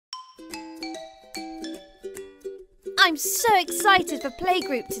I'm so excited for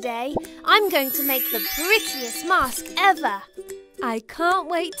playgroup today. I'm going to make the prettiest mask ever. I can't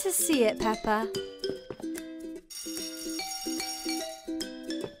wait to see it, Peppa.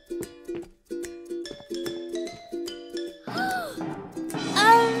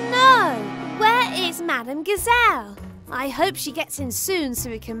 Oh no! Where is Madame Gazelle? I hope she gets in soon so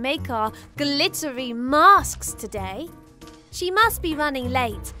we can make our glittery masks today. She must be running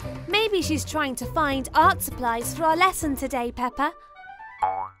late. Maybe she's trying to find art supplies for our lesson today, Peppa.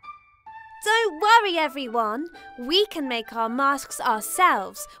 Don't worry, everyone. We can make our masks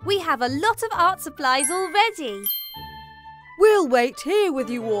ourselves. We have a lot of art supplies already. We'll wait here with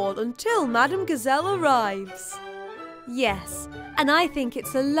you all until Madame Gazelle arrives. Yes, and I think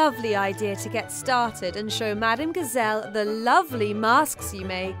it's a lovely idea to get started and show Madame Gazelle the lovely masks you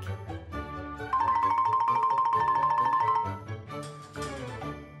make.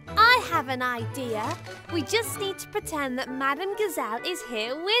 I have an idea. We just need to pretend that Madame Gazelle is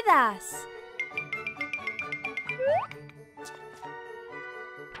here with us.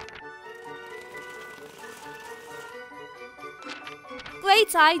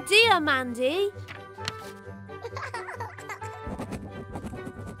 Great idea, Mandy.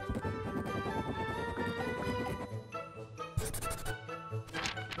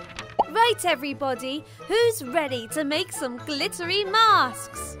 Right, everybody, who's ready to make some glittery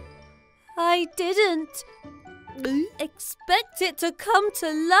masks? I didn't expect it to come to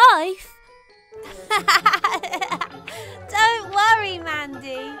life. Don't worry,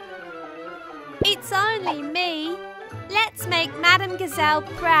 Mandy. It's only me. Let's make Madame Gazelle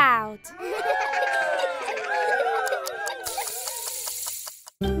proud.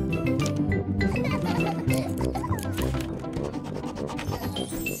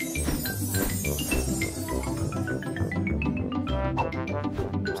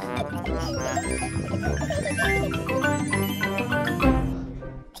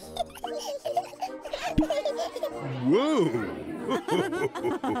 Whoa!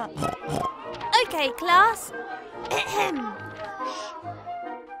 Okay, class.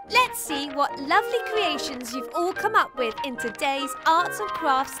 Let's see what lovely creations you've all come up with in today's Arts and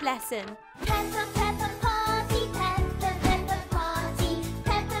Crafts lesson. Peppa, Peppa, party, Peppa, Peppa, party.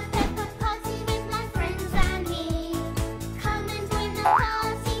 Peppa, Peppa, party with my friends and me. Come and join the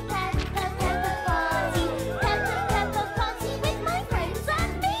party, Peppa, Peppa, party. Peppa, Peppa, party with my friends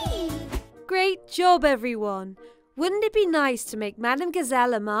and me. Great job, everyone. Wouldn't it be nice to make Madame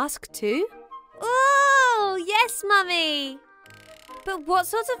Gazelle a mask too? Oh, yes, Mummy. But what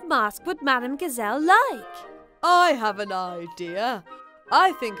sort of mask would Madame Gazelle like? I have an idea.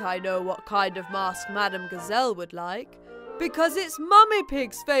 I think I know what kind of mask Madame Gazelle would like. Because it's Mummy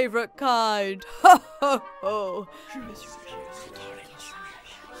Pig's favourite kind. Ho, ho, ho.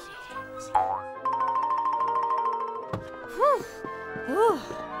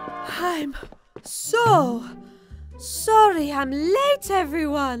 I'm so sorry I'm late,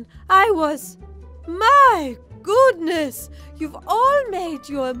 everyone. My goodness, you've all made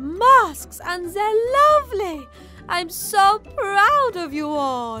your masks and they're lovely. I'm so proud of you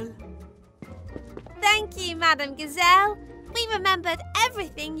all. Thank you, Madame Gazelle. We remembered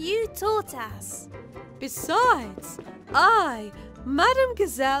everything you taught us. Besides, Madame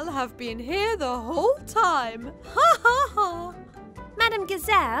Gazelle, have been here the whole time. Ha ha ha. Madame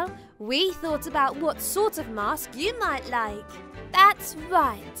Gazelle, we thought about what sort of mask you might like. That's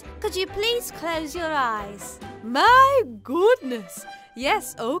right. Could you please close your eyes? My goodness.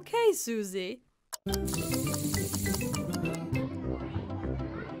 Yes, okay, Susie.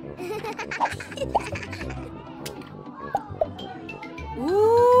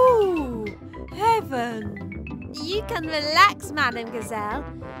 Ooh, heaven. You can relax, Madame Gazelle.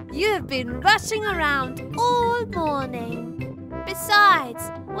 You have been rushing around all morning.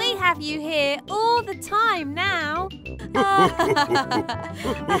 Besides, we have you here all the time now.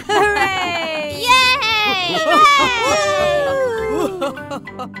 Hooray! Yay!